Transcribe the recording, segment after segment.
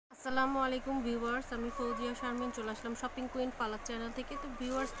আসসালামুআলাইকুম viewers, আমি ফৌজিয়া শারমিন চলে আসলাম shopping queen ফালাক channel থেকে। তো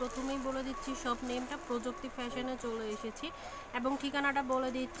ভিউয়ার্স, প্রথমেই বলে দিচ্ছি শপ নেমটা প্রযুক্তি ফ্যাশনে চলে এসেছি এবং ঠিকানাটা বলে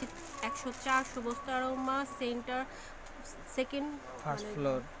দিচ্ছি 104 সুবস্তা aroma centre, second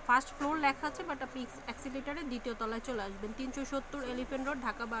first floor লেখা আছে, বাট আপনি অ্যাক্সিলেটারে দ্বিতীয় তলায় চলে আসবেন। 370 এলিফেন্ট রোড,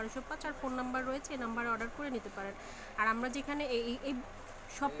 ঢাকা 1205। আর ফোন নাম্বার রয়েছে, এই নাম্বারে অর্ডার করে নিতে পারেন। আর আমরা যেখানে এই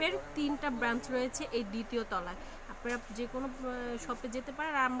শপের 3টা ব্রাঞ্চ রয়েছে এই দ্বিতীয় তলায়, আপনারা যে কোনো শপে যেতে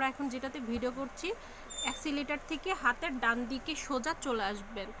পারেন। আর আমরা এখন যেটাতে ভিডিও করছি, অ্যাক্সিলেটার থেকে হাতের ডান দিকে সোজা চলে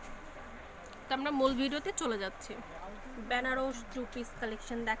আসবেন। তো আমরা মূল ভিডিওতে চলে যাচ্ছি। বেনারস 2 পিস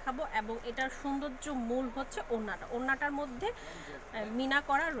কালেকশন দেখাবো এবং এটার সৌন্দর্য মূল হচ্ছে ওড়নাটার মধ্যে মিনা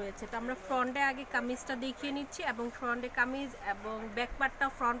করা রয়েছে। তো আমরা ফ্রন্টে আগে কামিজটা দেখিয়ে নিচ্ছি এবং ফ্রন্টে কামিজ এবং ব্যাক পার্টটা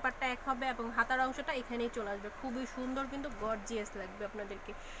ফ্রন্ট পার্টটা এক হবে এবং হাতার অংশটা এখানেই চলে আসবে। খুবই সুন্দর, কিন্তু গর্জিয়াস লাগবে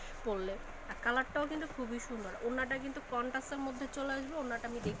আপনাদেরকে পরলে। আর কালারটাও কিন্তু খুবই সুন্দর। ওড়নাটা কিন্তু কন্ট্রাস্টের মধ্যে চলে আসবে। ওড়নাটা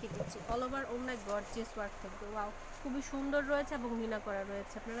আমি দেখিয়ে দিচ্ছি, অল ওভার ওড়নায় গর্জিয়াস ওয়ার্ক থাকবে। ওয়াও, খুবই সুন্দর রয়েছে এবং মিনা করা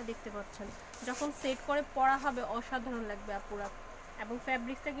রয়েছে, আপনারা দেখতে পাচ্ছেন। যখন সেট করে পরা হবে অসাধারণ লাগবে আপুরা। এবং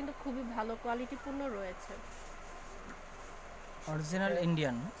ফ্যাব্রিক্সটা কিন্তু খুবই ভালো কোয়ালিটিপূর্ণ রয়েছে। অরিজিনাল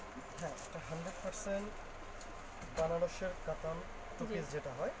ইন্ডিয়ান, হ্যাঁ, এটা 100% বানারসের কাতান টু পিস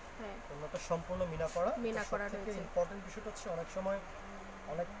যেটা হয়, হ্যাঁ, ওটা সম্পূর্ণ মিনা করা রয়েছে। ইম্পর্টেন্ট বিষয়টা হচ্ছে অনেক সময়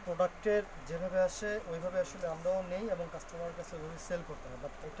অনেক প্রোডাক্টের যেভাবে আসে ওইভাবে আসলে আমরাও নেই এবং কাস্টমারের কাছে ওইভাবে সেল করতে হয়।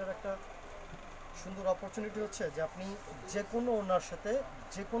 বাট এটার একটা সুন্দর অপরচুনিটি হচ্ছে যে আপনি যে কোনো ওনার সাথে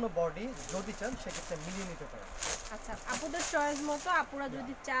যে কোনো বডি যদি চান সেক্ষেত্রে মিলিয়ে নিতে পারেন। আচ্ছা, আপুদের চয়েস মতো আপুরা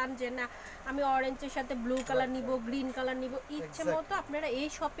যদি চান যে না আমি অরেঞ্জের সাথে ব্লু কালার নিব, গ্রিন কালার নিব, ইচ্ছে মতো আপনারা এই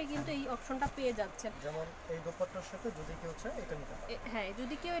শপে কিন্তু এই অপশনটা পেয়ে যাচ্ছেন। যেমন এই দোপাট্টার সাথে যদি কেউ চায় এটা নিতে পারেন। হ্যাঁ,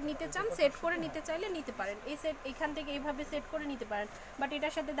 যদি কেউ নিতে চান সেট করে নিতে চাইলে নিতে পারেন। এই সেট এখান থেকে এইভাবে সেট করে নিতে পারেন। বাট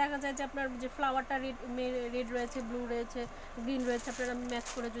এটার সাথে দেখা যায় যে আপনার যে ফ্লাওয়ারটা রেড রয়েছে, ব্লু রয়েছে, গ্রিন রয়েছে, আপনারা ম্যাচ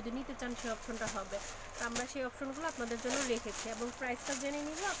করে যদি নিতে চান সেই অপশনটা হবে। আমরা সেই অপশনগুলো আপনাদের জন্য রেখেছি এবং প্রাইসটা জেনে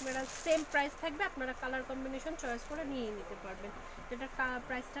নিব। আপনারা সেম প্রাইস থাকবে, আপনারা কালার কম্বিনেশন চয়েস করে নিয়ে নিতে পারবেন। এটার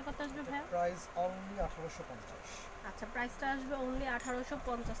প্রাইসটা কত আসবে ভাই? Price only 1850। আচ্ছা, প্রাইসটা আসবে অনলি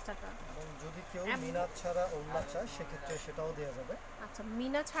 1850 টাকা। এবং যদি কেউ মিনা ছাড়া ওড়না চায় সেক্ষেত্রে সেটাও দেওয়া যাবে। আচ্ছা,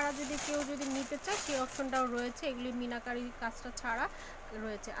 মিনা ছাড়া যদি কেউ নিতে চায় সেই অপশনটাও রয়েছে। এগুলি মিনাকারি কাজটা ছাড়া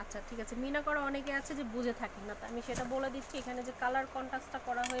রয়েছে। আচ্ছা ঠিক আছে, মিনা করা অনেকে আছে যে বুঝে থাকেন না, তো আমি সেটা বলে দিচ্ছি। এখানে যে কালার কন্ট্রাস্টটা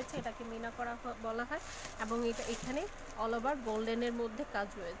করা হয়েছে এটাকে মিনা করা বলা হয় এবং এটা এখানে অল ওভার গোল্ডেনের মধ্যে কাজ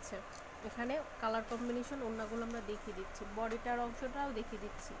রয়েছে। এখানে কালার কম্বিনেশন ওড়নাগুলো আমরা দেখিয়ে দিচ্ছি, বডিটার অংশটাও দেখিয়ে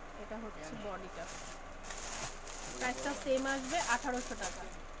দিচ্ছি। এটা হচ্ছে বডিটা। প্রাইসটা সেম আসবে 1800 টাকা,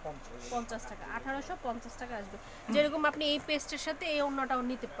 50 টাকা, 1850 টাকা আসবে। যেরকম আপনি এই পেস্টের সাথে এই ওড়নাটাও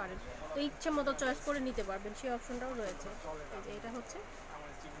নিতে পারেন, তো ইচ্ছে মতো চয়েস করে নিতে পারবেন, সেই অপশনটাও রয়েছে। এই যে এটা হচ্ছে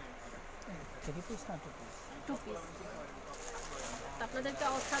 3 পিস না 2 পিস। আপনাদেরকে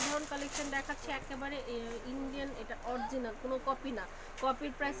অসাধারণ কালেকশন দেখাচ্ছি, একেবারে ইন্ডিয়ান, এটা অরিজিনাল, কোনো কপি না।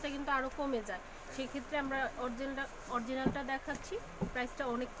 কপির প্রাইসটা কিন্তু আরও কমে যায়, সেক্ষেত্রে আমরা অরিজিনালটা দেখাচ্ছি। প্রাইসটা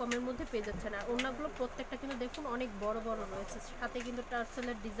অনেক কমের মধ্যে পেয়ে যাচ্ছেন। আর ওড়নাগুলো প্রত্যেকটা কিন্তু দেখুন অনেক বড় বড় রয়েছে, সাথে কিন্তু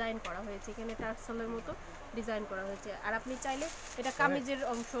টার্সেলের ডিজাইন করা হয়েছে, এখানে টার্সেলের মতো ডিজাইন করা হয়েছে। আর আপনি চাইলে এটা কামিজের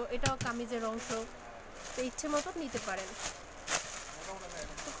অংশ, এটাও কামিজের অংশ, তো ইচ্ছে মতো নিতে পারেন।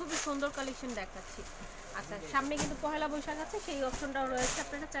 তো খুবই সুন্দর কালেকশন দেখাচ্ছি। আচ্ছা, সামনে কিন্তু পহেলা বৈশাখ আছে, সেই অপশনটাও রয়েছে।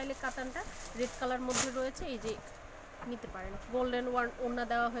 আপনারা চাইলে কাতানটা রেড কালার মধ্যে রয়েছে, এই যে নিতে পারেন। গোল্ডেন ওড়না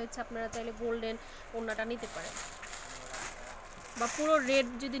দেওয়া হয়েছে, আপনারা চাইলে গোল্ডেন ওড়নাটা নিতে পারেন, বা পুরো রেড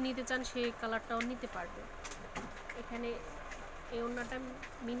যদি নিতে চান সেই কালারটাও নিতে পারবেন। এখানে এই ওড়নাটা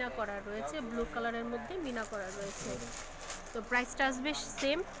মিনা করা রয়েছে, ব্লু কালারের মধ্যে মিনা করা রয়েছে। তো প্রাইসটা আসবে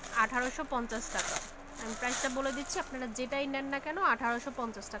সেম 1850 টাকা। আমি প্রাইসটা বলে দিচ্ছি, আপনারা যেটাই নেন না কেন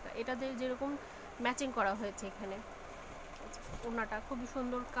 1850 টাকা। এটা যেরকম ম্যাচিং করা হয়েছে এখানে। ওড়নাটা খুবই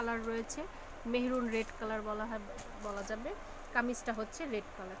সুন্দর কালার রয়েছে, মেহরুন রেড কালার বলা যাবে। কামিজটা হচ্ছে রেড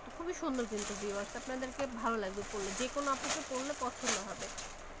কালার। তো খুবই সুন্দর কিন্তু ভিউয়ার্স, আপনাদেরকে ভালো লাগবে পরলে, যে কোনো আপনাকে পরলে পছন্দ হবে।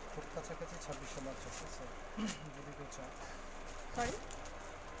 খুব কাছাকাছি 26শে মার্চ আছে স্যার, যদি কেউ চায়। সরি,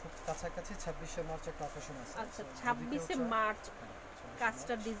 খুব কাছাকাছি 26শে মার্চ একটা অকেশন আছে। আচ্ছা, 26শে মার্চ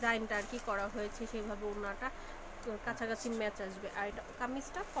কাজটা ডিজাইনটা আর কি করা হয়েছে সেইভাবে ওড়নাটা কাছাকাছি ম্যাচ আসবে। আর এটা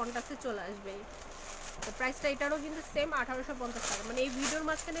কামিজটা কন্ট্রাস্টে চলে আসবে। তো প্রাইসটা এটারও কিন্তু সেম 1850 টাকা। মানে এই ভিডিওর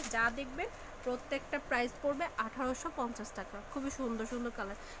মাঝখানে যা দেখবেন প্রত্যেকটা প্রাইস পড়বে 1850 টাকা। খুবই সুন্দর সুন্দর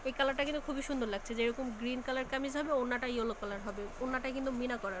কালার। এই কালারটা কিন্তু খুবই সুন্দর লাগছে, যেরকম গ্রিন কালার কামিজ হবে, ওড়নাটা ইয়েলো কালার হবে, ওড়নাটা কিন্তু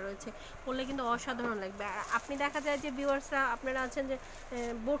মিনা করা রয়েছে, পরলে কিন্তু অসাধারণ লাগবে। আর আপনি দেখা যায় যে ভিউয়ার্সরা আপনারা আছেন যে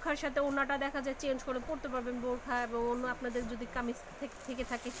বোরখার সাথে ওড়নাটা দেখা যায় চেঞ্জ করে পড়তে পারবেন, বোরখা এবং অন্য আপনাদের যদি কামিজ থেকে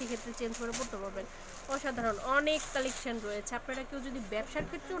থাকে সেক্ষেত্রে চেঞ্জ করে পড়তে পারবেন। অসাধারণ অনেক কালেকশন রয়েছে। আপনারা কেউ যদি ব্যবসার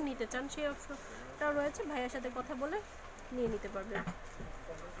ক্ষেত্রেও নিতে চান সেই অপশনটাও রয়েছে, ভাইয়ার সাথে কথা বলে নিয়ে নিতে পারবেন।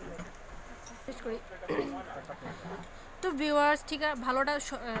 করি। তো ভিউয়ার্স ঠিক আছে, ভালোটা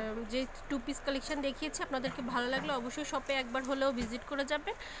যে 2 পিস কালেকশন দেখিয়েছি আপনাদেরকে ভালো লাগলে অবশ্যই শপে একবার হলেও ভিজিট করে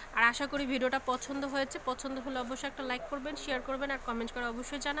যাবেন। আর আশা করি ভিডিওটা পছন্দ হয়েছে, পছন্দ হলে অবশ্যই একটা লাইক করবেন, শেয়ার করবেন আর কমেন্ট করে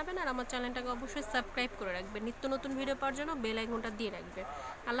অবশ্যই জানাবেন। আর আমার চ্যানেলটাকে অবশ্যই সাবস্ক্রাইব করে রাখবেন, নিত্য নতুন ভিডিও পাওয়ার জন্য বেল আইকনটা দিয়ে রাখবেন।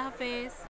 আল্লাহ হাফেজ।